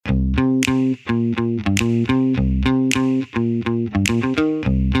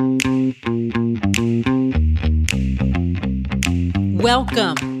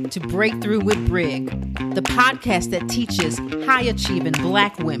Welcome to Breakthrough with Brig, the podcast that teaches high-achieving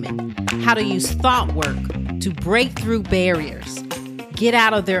Black women how to use thought work to break through barriers, get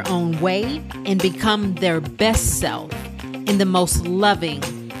out of their own way, and become their best self in the most loving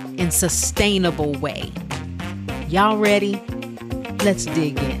and sustainable way. Y'all ready? Let's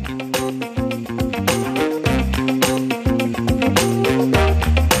dig in.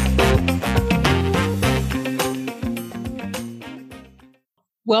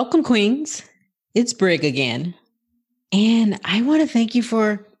 Welcome, Queens. It's Brig again. And I want to thank you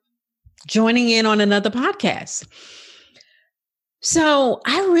for joining in on another podcast. So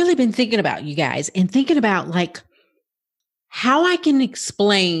I've really been thinking about you guys and thinking about how I can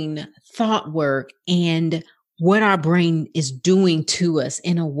explain thought work and what our brain is doing to us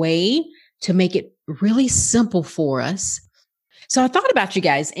in a way to make it really simple for us. So I thought about you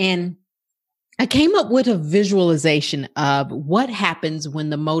guys and I came up with a visualization of what happens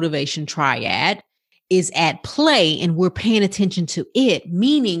when the motivation triad is at play and we're paying attention to it,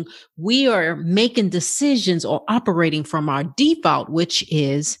 meaning we are making decisions or operating from our default, which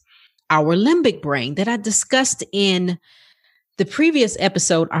is our limbic brain that I discussed in the previous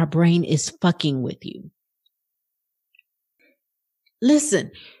episode. Our brain is fucking with you.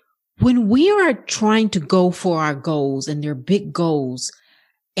 Listen, when we are trying to go for our goals and they're big goals,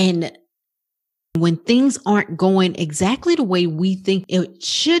 and when things aren't going exactly the way we think it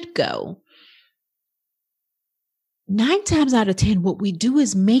should go, 9 times out of 10, what we do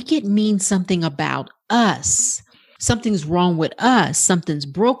is make it mean something about us. Something's wrong with us. Something's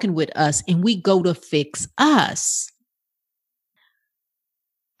broken with us, and we go to fix us.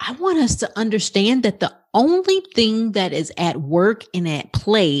 I want us to understand that the only thing that is at work and at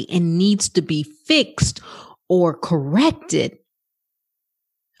play and needs to be fixed or corrected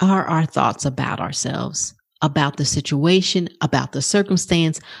are our thoughts about ourselves, about the situation, about the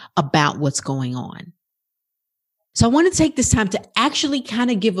circumstance, about what's going on. So I want to take this time to actually kind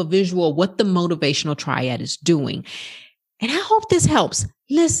of give a visual of what the motivational triad is doing. And I hope this helps.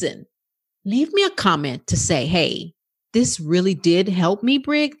 Listen, leave me a comment to say, hey, this really did help me,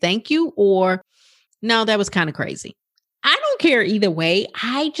 Brig. Thank you. Or no, that was kind of crazy. I don't care either way.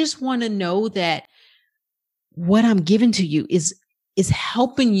 I just want to know that what I'm giving to you is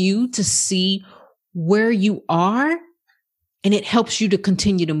helping you to see where you are, and it helps you to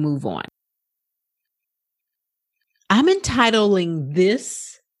continue to move on. I'm entitling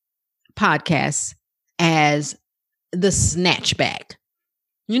this podcast as the snatchback.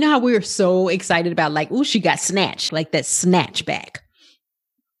 You know how we were so excited about she got snatched, like that snatchback.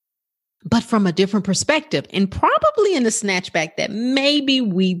 But from a different perspective, and probably in the snatchback that maybe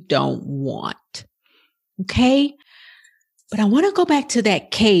we don't want. Okay? But I want to go back to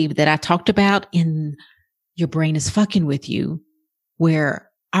that cave that I talked about in Your Brain is Fucking With You, where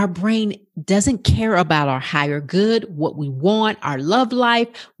our brain doesn't care about our higher good, what we want, our love life,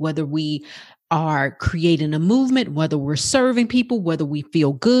 whether we are creating a movement, whether we're serving people, whether we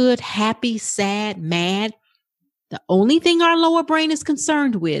feel good, happy, sad, mad. The only thing our lower brain is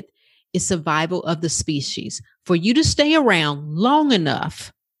concerned with is survival of the species, for you to stay around long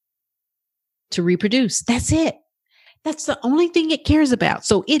enough to reproduce. That's it. That's the only thing it cares about.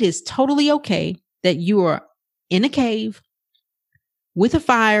 So it is totally okay that you are in a cave with a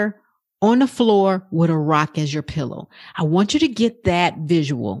fire on the floor with a rock as your pillow. I want you to get that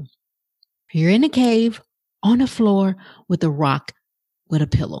visual. You're in a cave on the floor with a rock with a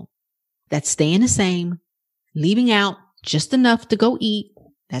pillow. That's staying the same, leaving out just enough to go eat.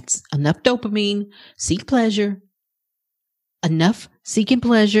 That's enough dopamine, seek pleasure, enough seeking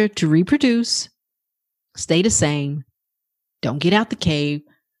pleasure to reproduce. Stay the same. Don't get out the cave.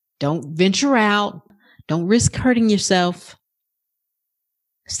 Don't venture out. Don't risk hurting yourself.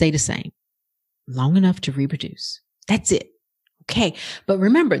 Stay the same. Long enough to reproduce. That's it. Okay. But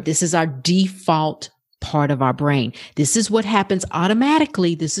remember, this is our default part of our brain. This is what happens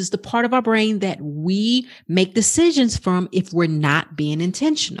automatically. This is the part of our brain that we make decisions from if we're not being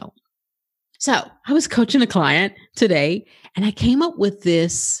intentional. So I was coaching a client today and I came up with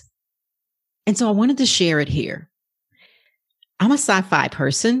this. And so I wanted to share it here. I'm a sci-fi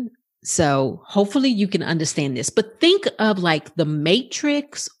person, so hopefully you can understand this. But think of The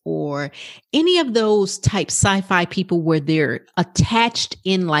Matrix or any of those type sci-fi people where they're attached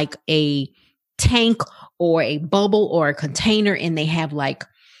in a tank or a bubble or a container, and they have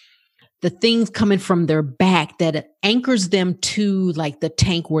the things coming from their back that anchors them to the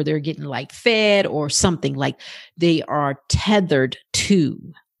tank where they're getting fed or something, they are tethered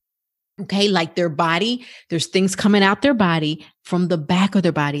to. Okay, their body, there's things coming out their body from the back of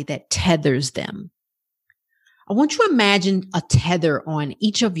their body that tethers them. I want you to imagine a tether on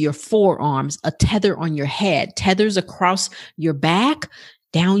each of your forearms, a tether on your head, tethers across your back,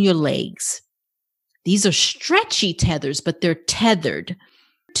 down your legs. These are stretchy tethers, but they're tethered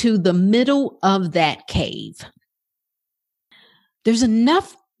to the middle of that cave. There's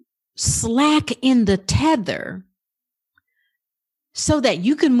enough slack in the tether so that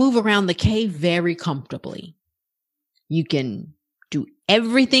you can move around the cave very comfortably. You can do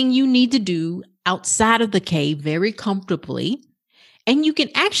everything you need to do outside of the cave very comfortably. And you can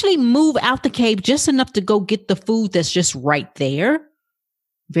actually move out the cave just enough to go get the food that's just right there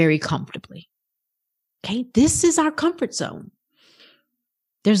very comfortably. Okay, this is our comfort zone.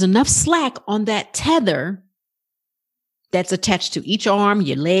 There's enough slack on that tether that's attached to each arm,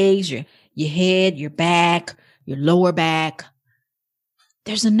 your legs, your head, your back, your lower back.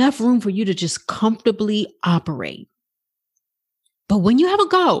 There's enough room for you to just comfortably operate. But when you have a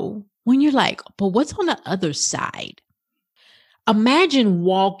goal, when you're like, but what's on the other side? Imagine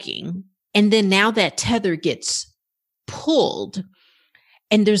walking, and then now that tether gets pulled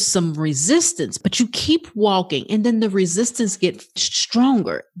and there's some resistance, but you keep walking, and then the resistance gets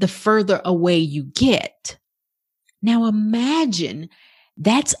stronger the further away you get. Now imagine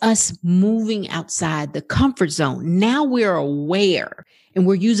that's us moving outside the comfort zone. Now we're aware and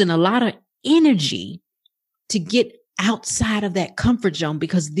we're using a lot of energy to get outside of that comfort zone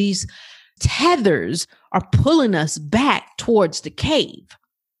because these tethers are pulling us back towards the cave.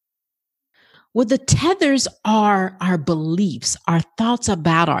 Well, the tethers are our beliefs, our thoughts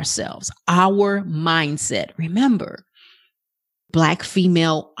about ourselves, our mindset. Remember, Black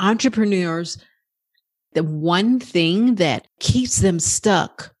female entrepreneurs, the one thing that keeps them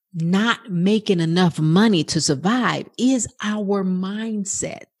stuck, not making enough money to survive, is our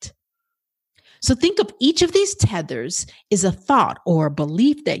mindset. So think of each of these tethers as a thought or a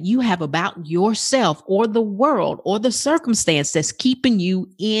belief that you have about yourself or the world or the circumstance that's keeping you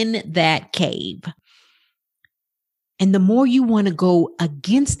in that cave. And the more you want to go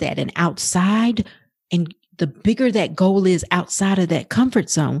against that and outside, and the bigger that goal is outside of that comfort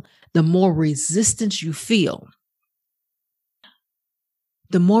zone, the more resistance you feel.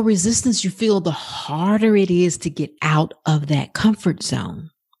 The more resistance you feel, the harder it is to get out of that comfort zone.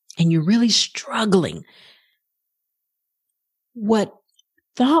 And you're really struggling. What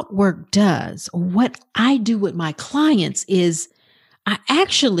thought work does, or what I do with my clients, is I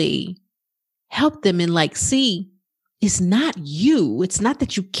actually help them in see, it's not you. It's not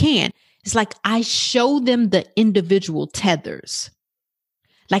that you can't. It's like I show them the individual tethers.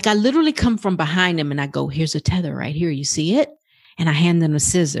 Like I literally come from behind them and I go, here's a tether right here. You see it? And I hand them a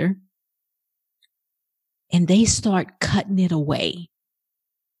scissor and they start cutting it away.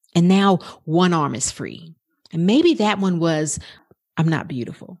 And now one arm is free. And maybe that one was, I'm not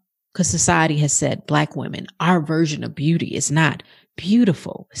beautiful. Because society has said Black women, our version of beauty is not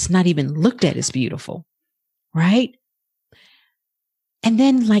beautiful. It's not even looked at as beautiful. Right? And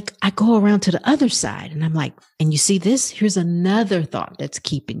then I go around to the other side and I'm like, and you see this? Here's another thought that's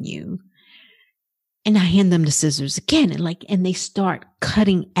keeping you. And I hand them the scissors again and they start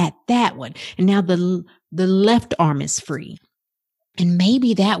cutting at that one. And now the left arm is free. And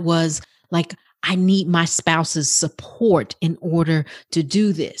maybe that was I need my spouse's support in order to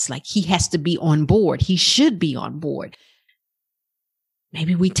do this. He has to be on board. He should be on board.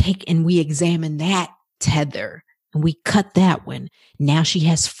 Maybe we take and we examine that tether and we cut that one. Now she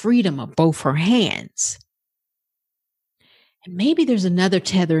has freedom of both her hands. And maybe there's another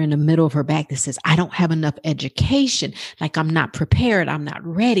tether in the middle of her back that says, I don't have enough education. I'm not prepared. I'm not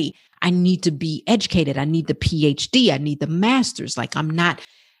ready. I need to be educated. I need the PhD. I need the master's. I'm not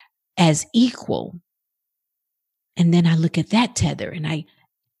as equal. And then I look at that tether and I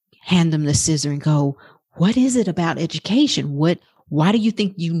hand them the scissor and go, what is it about education? Why do you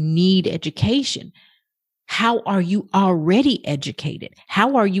think you need education? How are you already educated?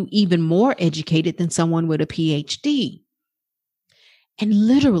 How are you even more educated than someone with a PhD? And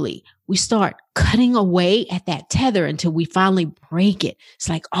literally, we start cutting away at that tether until we finally break it. It's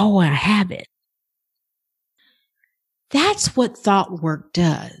oh, I have it. That's what thought work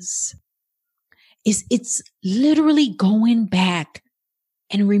does. It's literally going back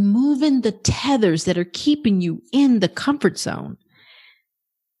and removing the tethers that are keeping you in the comfort zone.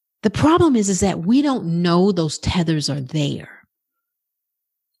 The problem is that we don't know those tethers are there.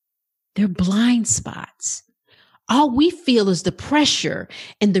 They're blind spots. All we feel is the pressure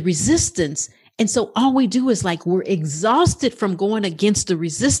and the resistance. And so all we do is we're exhausted from going against the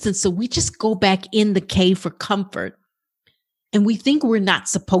resistance. So we just go back in the cave for comfort. And we think we're not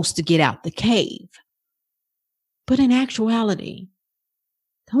supposed to get out the cave. But in actuality,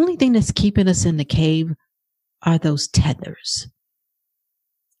 the only thing that's keeping us in the cave are those tethers.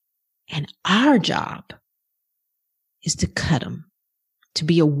 And our job is to cut them, to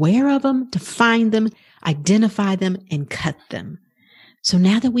be aware of them, to find them, identify them, and cut them. So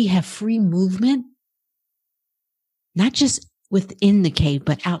now that we have free movement, not just within the cave,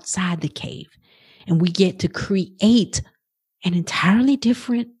 but outside the cave, and we get to create an entirely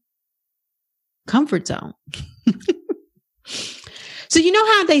different comfort zone. So you know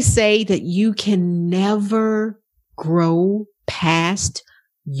how they say that you can never grow past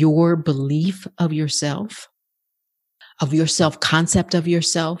your belief of your self-concept of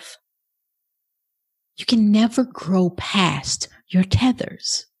yourself? You can never grow past your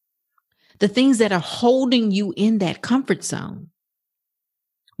tethers, the things that are holding you in that comfort zone.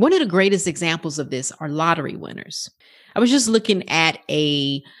 One of the greatest examples of this are lottery winners. I was just looking at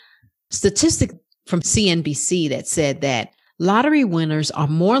a statistic from CNBC that said that lottery winners are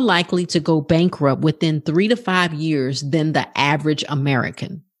more likely to go bankrupt within 3 to 5 years than the average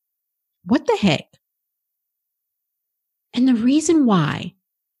American. What the heck? And the reason why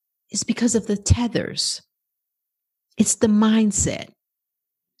is because of the tethers. It's the mindset.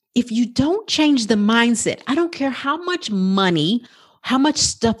 If you don't change the mindset, I don't care how much money, how much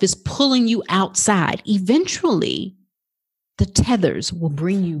stuff is pulling you outside, eventually the tethers will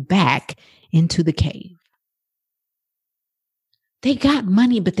bring you back into the cave. They got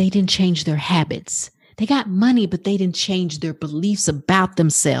money, but they didn't change their habits. They got money, but they didn't change their beliefs about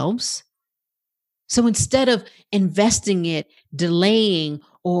themselves. So instead of investing it, delaying,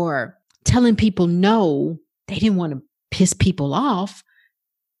 or telling people no, they didn't want to piss people off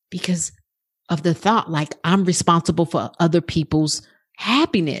because of the thought like I'm responsible for other people's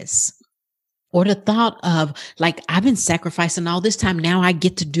happiness, or the thought of like I've been sacrificing all this time, now I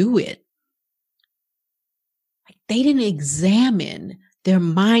get to do it. They didn't examine their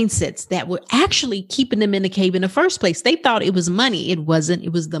mindsets that were actually keeping them in the cave in the first place. They thought it was money. It wasn't.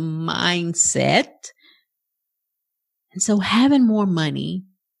 It was the mindset. And so having more money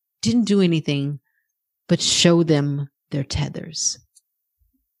didn't do anything but show them their tethers.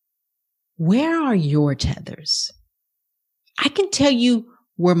 Where are your tethers? I can tell you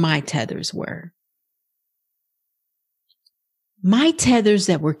where my tethers were. My tethers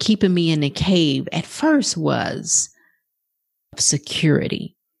that were keeping me in the cave at first was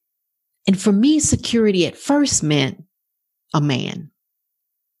security. And for me, security at first meant a man,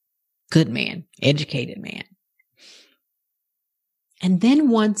 good man, educated man. And then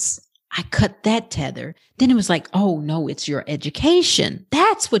once I cut that tether, then it was like, oh no, it's your education.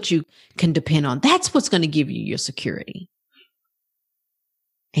 That's what you can depend on. That's what's going to give you your security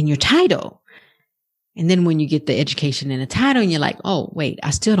and your title. And then when you get the education and the title and you're like, oh, wait,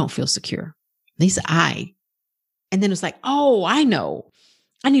 I still don't feel secure. At least and then it's like, oh, I know.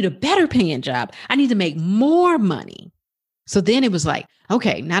 I need a better paying job. I need to make more money. So then it was like,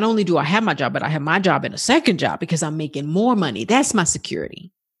 okay, not only do I have my job, but I have my job and a second job because I'm making more money. That's my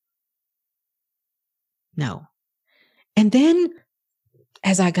security. No. And then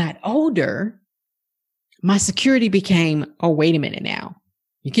as I got older, my security became, oh, wait a minute now.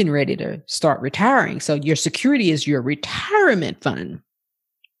 You're getting ready to start retiring. So your security is your retirement fund.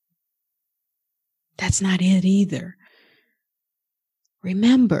 That's not it either.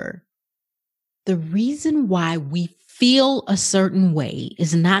 Remember, the reason why we feel a certain way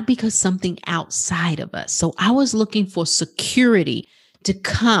is not because something outside of us. So I was looking for security to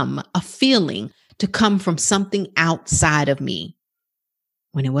come, a feeling to come from something outside of me.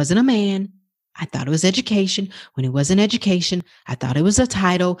 When it wasn't a man, I thought it was education. When it wasn't education, I thought it was a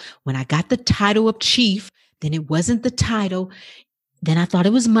title. When I got the title of chief, then it wasn't the title. Then I thought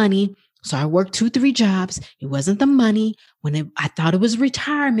it was money. So I worked 2-3 jobs. It wasn't the money. I thought it was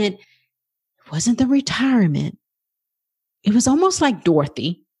retirement, it wasn't the retirement. It was almost like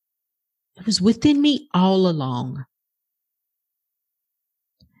Dorothy. It was within me all along.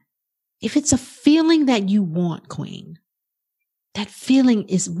 If it's a feeling that you want, Queen, that feeling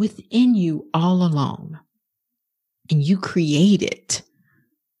is within you all along. And you create it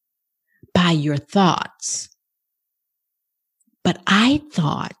by your thoughts. But I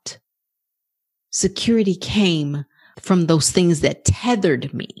thought security came from those things that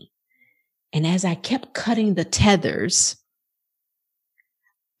tethered me. And as I kept cutting the tethers,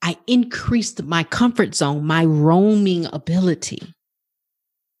 I increased my comfort zone, my roaming ability.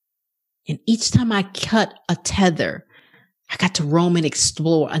 And each time I cut a tether, I got to roam and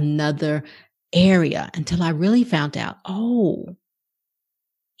explore another area until I really found out, oh,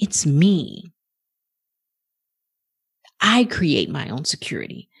 it's me. I create my own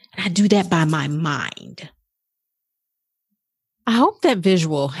security, and I do that by my mind. I hope that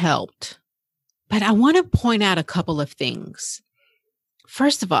visual helped. But I want to point out a couple of things.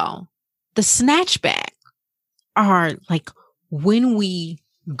 First of all, the snatchback are like when we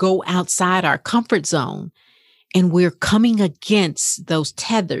go outside our comfort zone and we're coming against those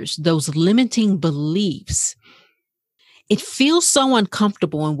tethers, those limiting beliefs. It feels so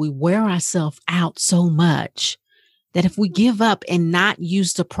uncomfortable and we wear ourselves out so much that if we give up and not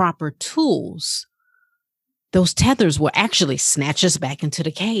use the proper tools, those tethers will actually snatch us back into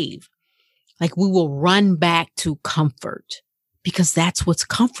the cave. Like we will run back to comfort because that's what's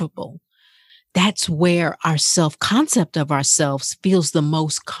comfortable. That's where our self-concept of ourselves feels the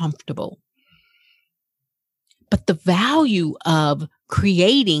most comfortable. But the value of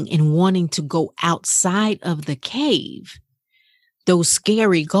creating and wanting to go outside of the cave, those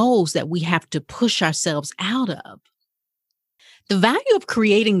scary goals that we have to push ourselves out of, the value of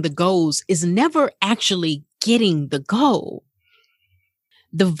creating the goals is never actually getting the goal.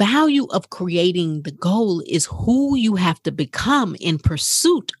 The value of creating the goal is who you have to become in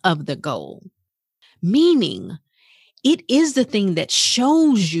pursuit of the goal. Meaning, it is the thing that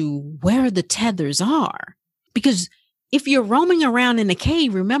shows you where the tethers are. Because if you're roaming around in a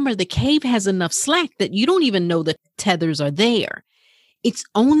cave, remember the cave has enough slack that you don't even know the tethers are there. It's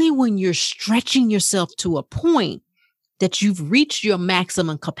only when you're stretching yourself to a point that you've reached your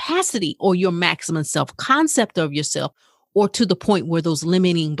maximum capacity or your maximum self-concept of yourself, or to the point where those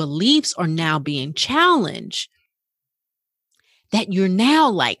limiting beliefs are now being challenged, that you're now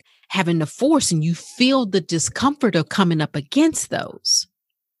like having the force and you feel the discomfort of coming up against those.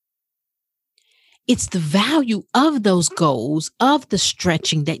 It's the value of those goals, of the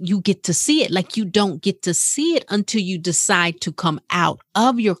stretching, that you get to see it. Like you don't get to see it until you decide to come out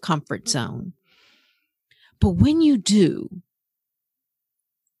of your comfort zone. But when you do,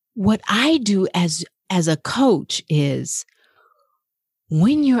 what I do as a coach is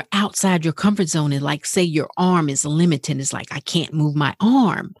when you're outside your comfort zone and like say your arm is limited, it's like, I can't move my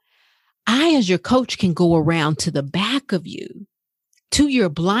arm. I, as your coach, can go around to the back of you, to your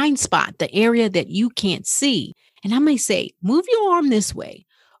blind spot, the area that you can't see. And I may say, move your arm this way,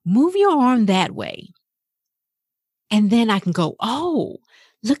 move your arm that way. And then I can go, oh,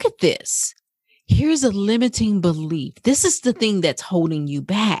 look at this. Here's a limiting belief. This is the thing that's holding you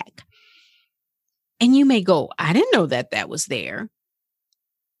back. And you may go, I didn't know that was there.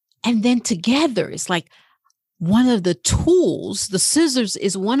 And then together, it's like one of the tools, the scissors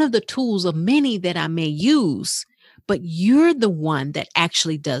is one of the tools of many that I may use, but you're the one that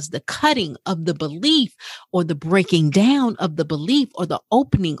actually does the cutting of the belief or the breaking down of the belief or the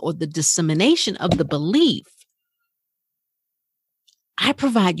opening or the dissemination of the belief. I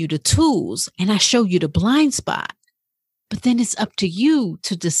provide you the tools and I show you the blind spot, but then it's up to you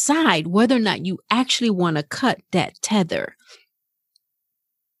to decide whether or not you actually want to cut that tether.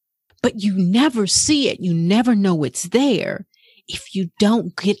 But you never see it. You never know it's there if you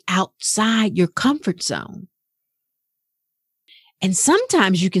don't get outside your comfort zone. And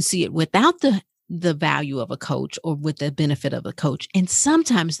sometimes you can see it without the value of a coach or with the benefit of a coach. And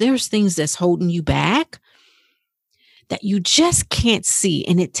sometimes there's things that's holding you back that you just can't see.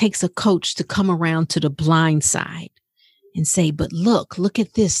 And it takes a coach to come around to the blind side and say, but look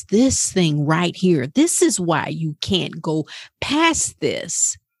at this thing right here. This is why you can't go past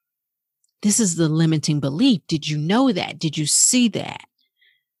this. This is the limiting belief. Did you know that? Did you see that?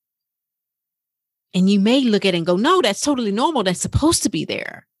 And you may look at it and go, no, that's totally normal. That's supposed to be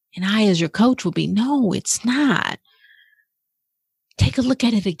there. And I, as your coach, will be, no, it's not. Take a look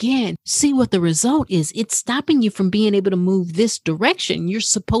at it again. See what the result is. It's stopping you from being able to move this direction. You're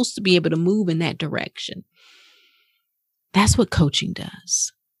supposed to be able to move in that direction. That's what coaching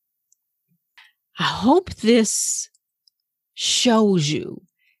does. I hope this shows you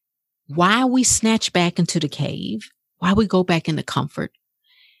why we snatch back into the cave, why we go back into comfort,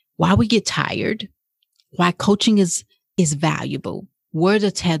 why we get tired, why coaching is valuable, where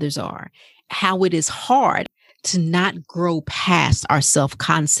the tethers are, how it is hard to not grow past our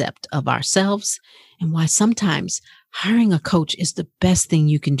self-concept of ourselves, and why sometimes hiring a coach is the best thing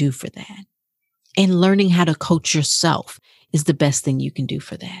you can do for that. And learning how to coach yourself is the best thing you can do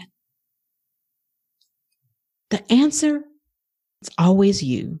for that. The answer is always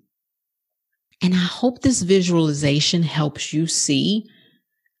you. And I hope this visualization helps you see,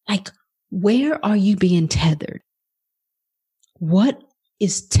 like, where are you being tethered? What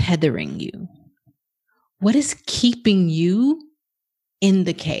is tethering you? What is keeping you in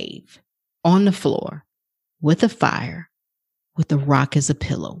the cave, on the floor, with a fire, with a rock as a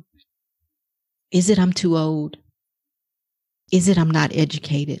pillow? Is it I'm too old? Is it I'm not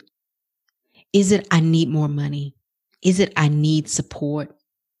educated? Is it I need more money? Is it I need support?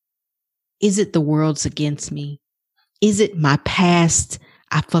 Is it the world's against me? Is it my past?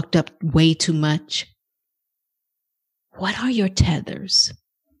 I fucked up way too much. What are your tethers?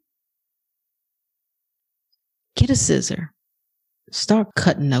 Get a scissor. Start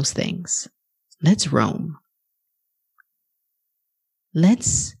cutting those things. Let's roam.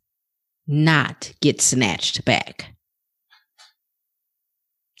 Let's not get snatched back.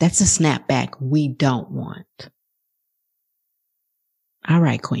 That's a snapback we don't want. All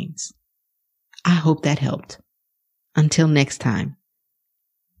right, queens. I hope that helped. Until next time.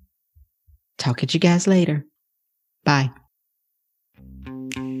 Talk at you guys later. Bye.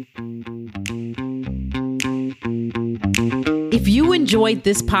 If you enjoyed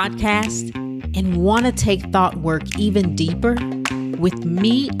this podcast and want to take thought work even deeper, with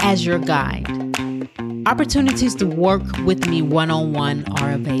me as your guide, opportunities to work with me one-on-one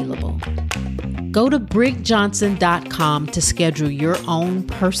are available. Go to brigjohnson.com to schedule your own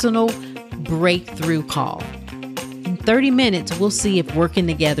personal breakthrough call. In 30 minutes, we'll see if working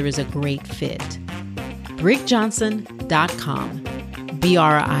together is a great fit. brigjohnson.com.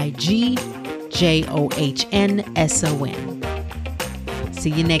 BRIGJOHNSON. See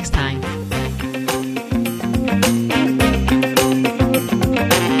you next time.